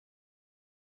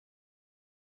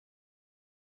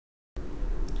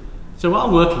So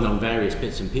while working on various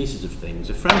bits and pieces of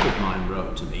things, a friend of mine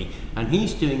wrote to me, and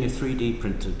he's doing a 3D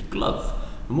printed glove.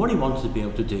 And what he wanted to be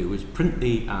able to do was print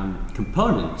the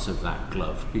components of that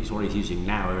glove, because what he's using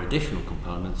now are additional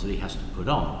components that he has to put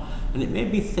on. And it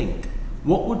made me think,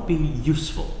 what would be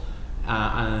useful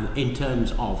in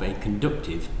terms of a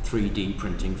conductive 3D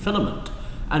printing filament?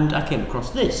 And I came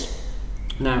across this.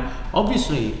 Now,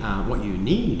 obviously, what you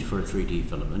need for a 3D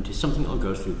filament is something that will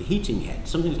go through the heating head,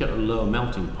 something that's got a low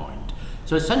melting point.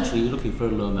 So essentially, you're looking for a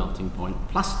low melting point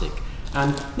plastic.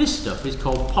 And this stuff is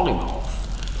called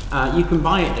polymorph. You can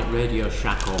buy it at Radio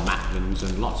Shack or Matlins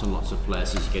and lots of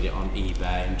places. You get it on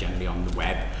eBay and generally on the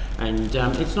web. And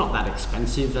it's not that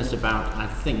expensive. There's about, I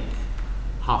think,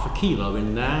 half a kilo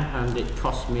in there, and it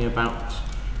cost me about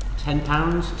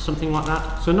 £10, something like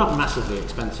that. So not massively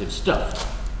expensive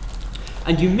stuff.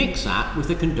 And you mix that with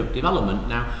the conductive element.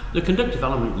 Now, the conductive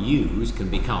element used can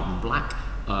be carbon black,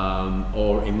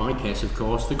 or in my case, of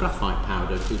course, the graphite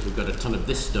powder, because we've got a ton of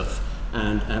this stuff,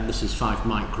 and this is 5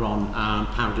 micron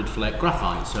powdered flake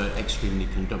graphite, so extremely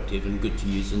conductive and good to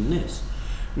use in this.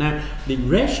 Now, the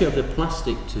ratio of the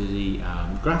plastic to the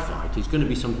graphite is going to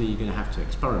be something you're going to have to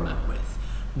experiment with.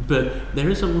 But there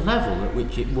is a level at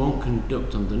which it won't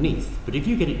conduct underneath, but if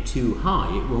you get it too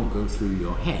high, it won't go through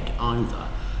your head either.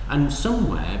 And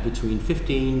somewhere between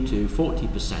 15 to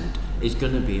 40% is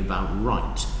going to be about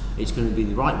right. It's going to be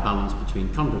the right balance between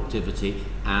conductivity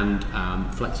and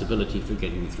flexibility for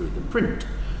getting through the print.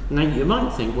 Now, you might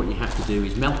think what you have to do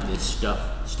is melt this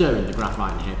stuff, stir in the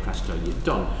graphite, and here presto, you're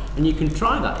done. And you can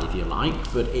try that if you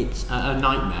like, but it's a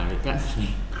nightmare. It actually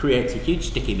creates a huge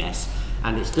sticky mess,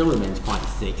 and it still remains quite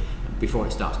thick before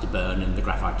it starts to burn, and the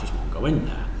graphite just won't go in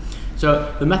there.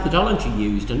 So the methodology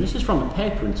used, and this is from a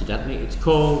paper incidentally, it's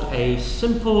called a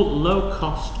simple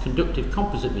low-cost conductive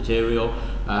composite material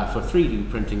for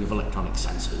 3D printing of electronic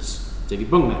sensors. So if you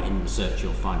bung that in research,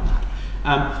 you'll find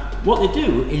that. What they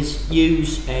do is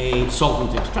use a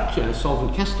solvent extraction, a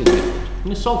solvent casting method. In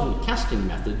the solvent casting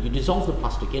method, you dissolve the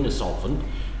plastic in a solvent,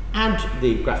 add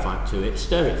the graphite to it,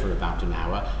 stir it for about an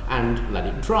hour, and let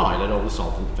it dry, let all the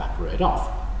solvent evaporate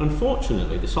off.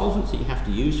 Unfortunately, the solvents that you have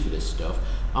to use for this stuff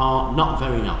are not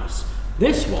very nice.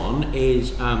 This one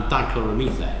is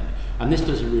dichloromethane, and this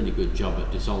does a really good job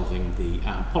at dissolving the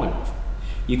polymorph.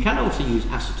 You can also use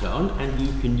acetone, and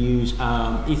you can use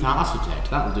ethyl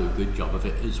acetate. That'll do a good job of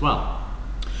it as well.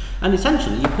 And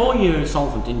essentially, you pour your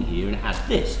solvent in here and add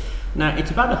this. Now,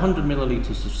 it's about 100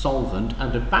 millilitres of solvent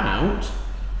and about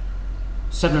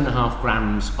 7.5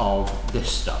 grams of this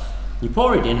stuff. You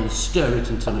pour it in and stir it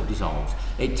until it dissolves.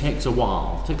 It takes a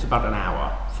while, it takes about an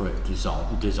hour for it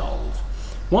to dissolve.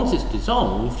 Once it's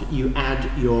dissolved, you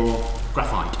add your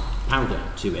graphite powder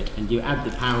to it, and you add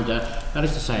the powder, that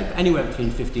is to say, anywhere between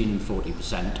 15 and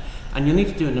 40%, and you'll need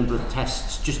to do a number of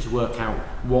tests just to work out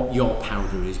what your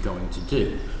powder is going to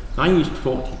do. I used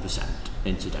 40%,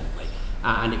 incidentally,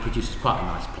 and it produces quite a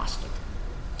nice plastic.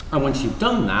 And once you've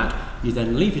done that, you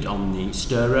then leave it on the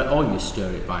stirrer, or you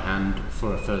stir it by hand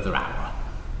for a further hour.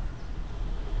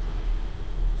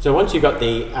 So once you've got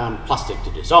the plastic to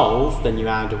dissolve, then you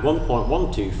add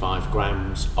 1.125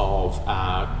 grams of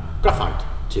graphite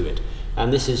to it.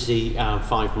 And this is the 5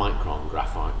 micron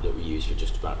graphite that we use for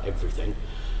just about everything.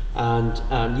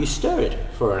 And you stir it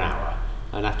for an hour.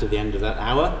 And after the end of that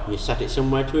hour, you set it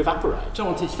somewhere to evaporate. So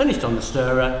once it's finished on the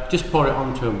stirrer, just pour it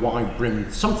onto a wide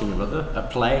brimmed something or other, a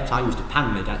plate, I used a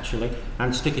pan lid actually,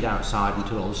 and stick it outside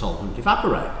until all the solvent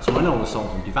evaporates. So when all the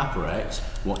solvent evaporates,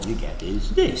 what you get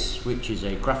is this, which is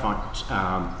a graphite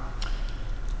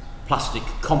plastic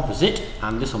composite,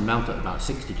 and this will melt at about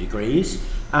 60 degrees.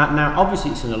 Now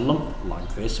obviously it's in a lump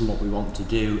like this, and what we want to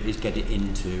do is get it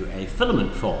into a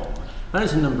filament form. Now,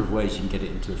 there's a number of ways you can get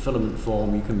it into a filament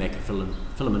form. You can make a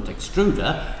filament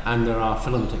extruder, and there are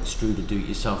filament extruder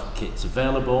do-it-yourself kits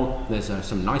available. There's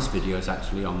some nice videos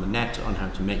actually on the net on how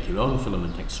to make your own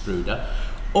filament extruder.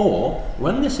 Or,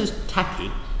 when this is tacky,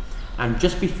 and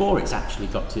just before it's actually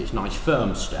got to its nice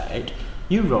firm state,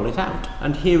 you roll it out,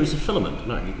 and here is a filament.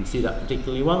 Now you can see that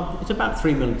particularly well. It's about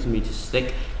 3 millimeters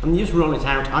thick, and you just roll it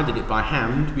out. I did it by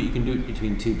hand, but you can do it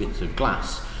between 2 bits of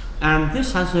glass. And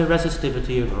this has a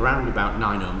resistivity of around about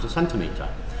 9 ohms a centimetre.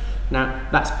 Now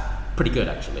that's pretty good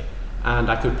actually, and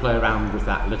I could play around with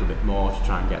that a little bit more to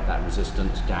try and get that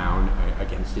resistance down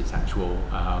against its actual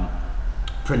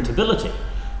printability.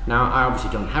 Now I obviously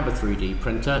don't have a 3D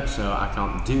printer, so I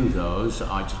can't do those.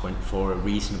 I just went for a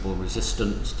reasonable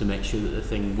resistance to make sure that the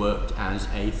thing worked as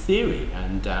a theory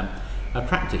and a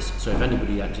practice. So if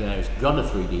anybody out there has got a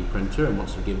 3D printer and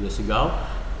wants to give this a go,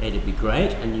 it'd be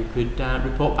great, and you could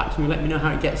report back to me, let me know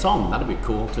how it gets on. That'd be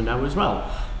cool to know as well.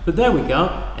 But there we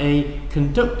go, a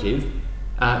conductive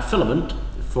filament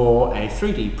for a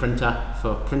 3D printer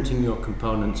for printing your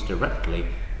components directly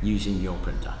using your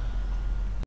printer.